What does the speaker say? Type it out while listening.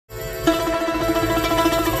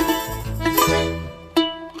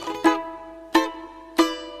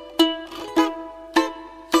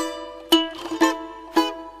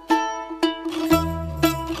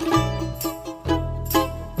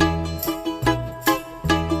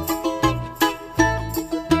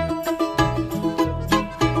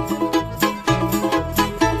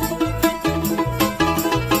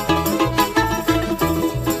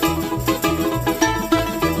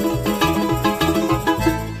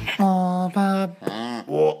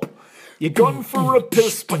You're gone for a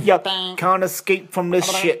piss, but you can't escape from this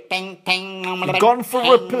shit. You're gone for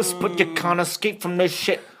a piss, but you can't escape from this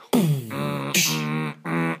shit.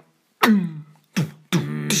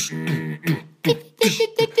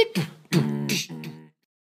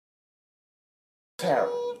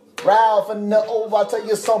 Ralph and the old, I'll tell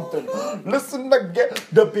you something. Listen again,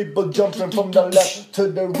 the people jumping from the left to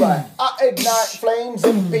the right. I ignite flames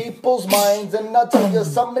in people's minds, and I'll tell you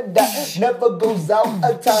something that never goes out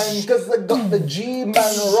of time. Cause I got the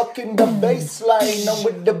G-man rocking the bass line and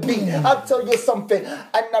with the beat. I'll tell you something,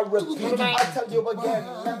 and I repeat, I'll tell you again.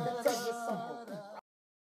 Let me tell you something.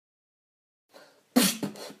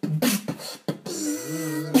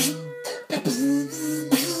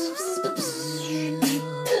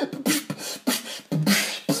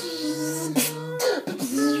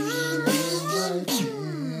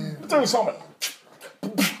 Do something.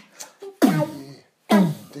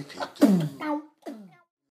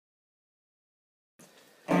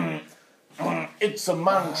 It's a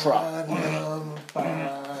mantra.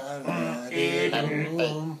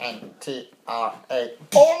 N-T-R-A.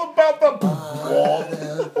 All about the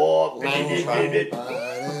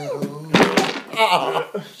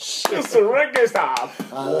it's a reggae style.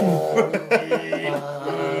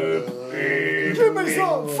 Give me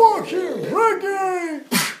some fucking reggae.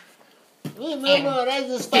 We memorize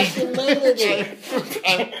this fucking melody.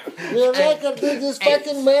 We record this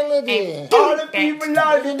fucking melody. All the people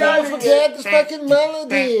love You never forget this fucking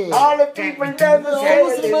melody. All the people never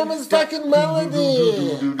Always say remember this fucking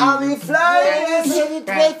melody. I'll be flying. Always ready to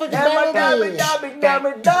play fucking melody. Always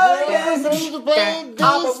ready to play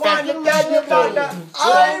this fucking melody.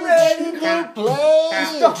 I'm ready to play.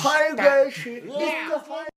 It's the high grade shit. It's the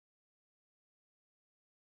high.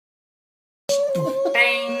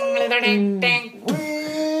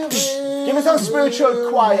 Give me some spiritual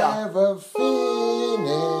choir. Never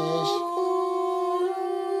finish.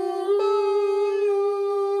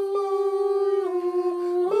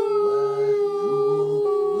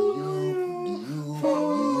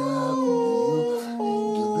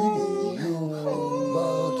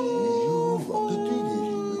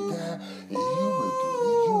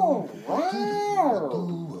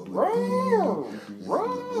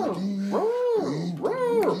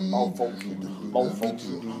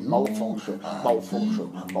 Malfunction.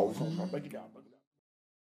 Break it down.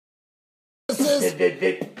 This is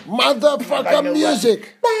motherfucker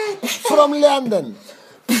music from London.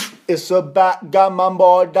 It's a backgammon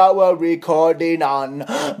board that we're recording on.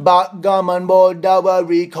 Backgammon board that we're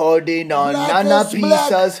recording on. And the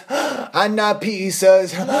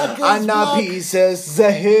pieces.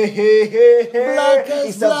 Hey, hey, hey, hey.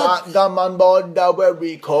 It's a backgammon board that we're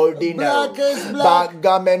recording on.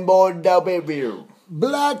 Backgammon board that we're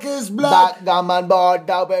Black is black. Backgammon board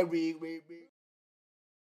that we're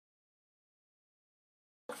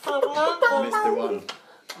Mr. One.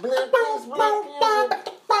 Black is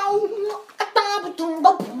black.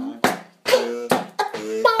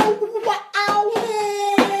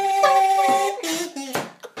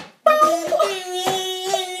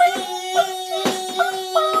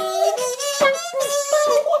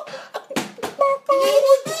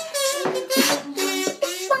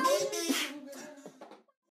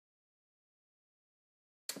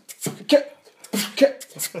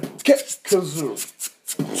 Kazoo.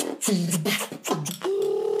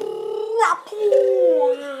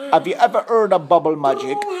 Have you ever heard of bubble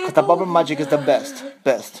magic? Because the bubble magic is the best.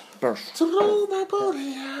 Through my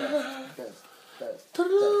body,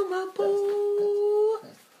 through my body.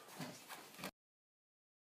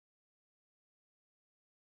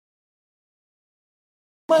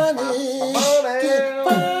 Money, get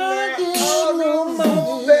money,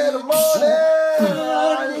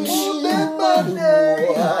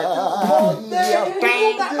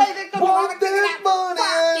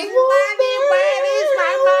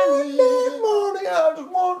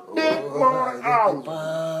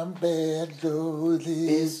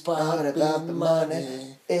 It's not about the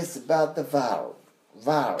money, it's about the vow.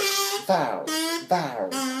 But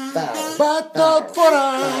not for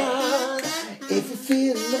us. If you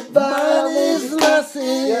feel the vow, Money's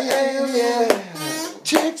nothing. yeah.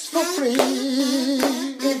 Chicks for free.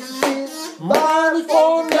 If you feel Money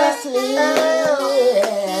for nothing.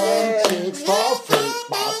 Chicks for free.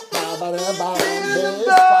 This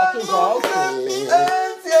fucking for free.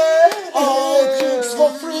 All chicks for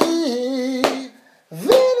free.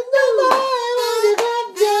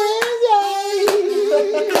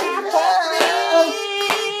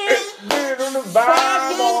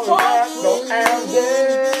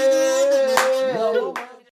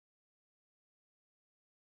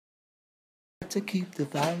 To keep the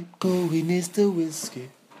vibe going is the whiskey.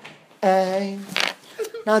 ain't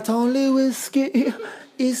not only whiskey,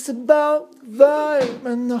 it's about vibe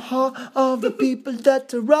and the heart of the people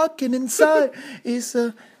that are rocking inside. It's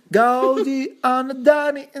a Gaudi and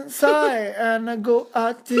Danny inside, and I go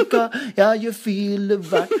Attica, yeah, you feel the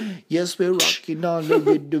vibe. Yes, we're rocking on the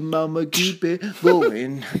rhythm, mama, keep it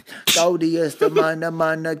going. Gaudi is the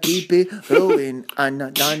man, keep it going.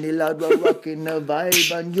 And Danny Ladwa rocking the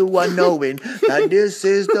vibe, and you are knowing that this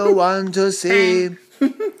is the one to see.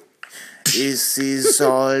 This is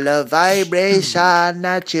all the vibration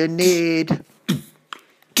that you need.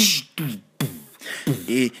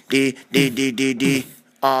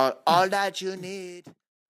 All that you need.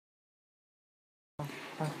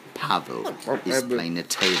 Pavel is playing the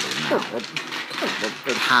table now.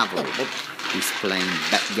 Pavel is playing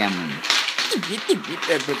backgammon.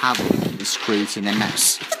 Pavel is creating a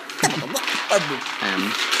mess.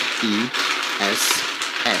 M-E-S-S.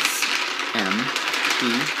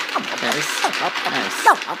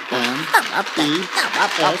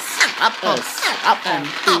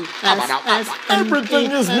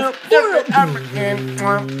 Everything is here.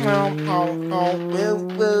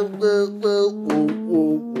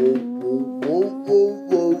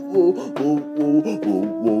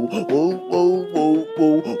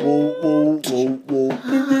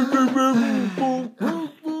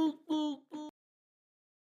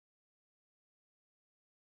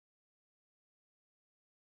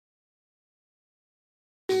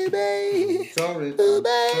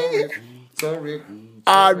 Sorry.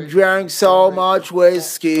 I drank so much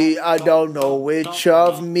whiskey, I don't know which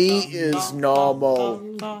of me is normal.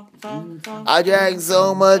 I drank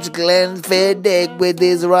so much Glenfiddich with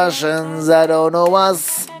these Russians, I don't know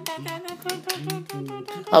what's.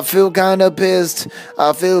 I feel kinda pissed.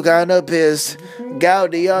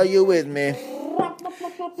 Gaudi, are you with me?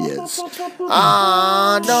 Yes.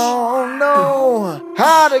 I don't know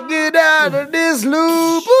how to get out of this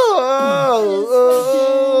loop.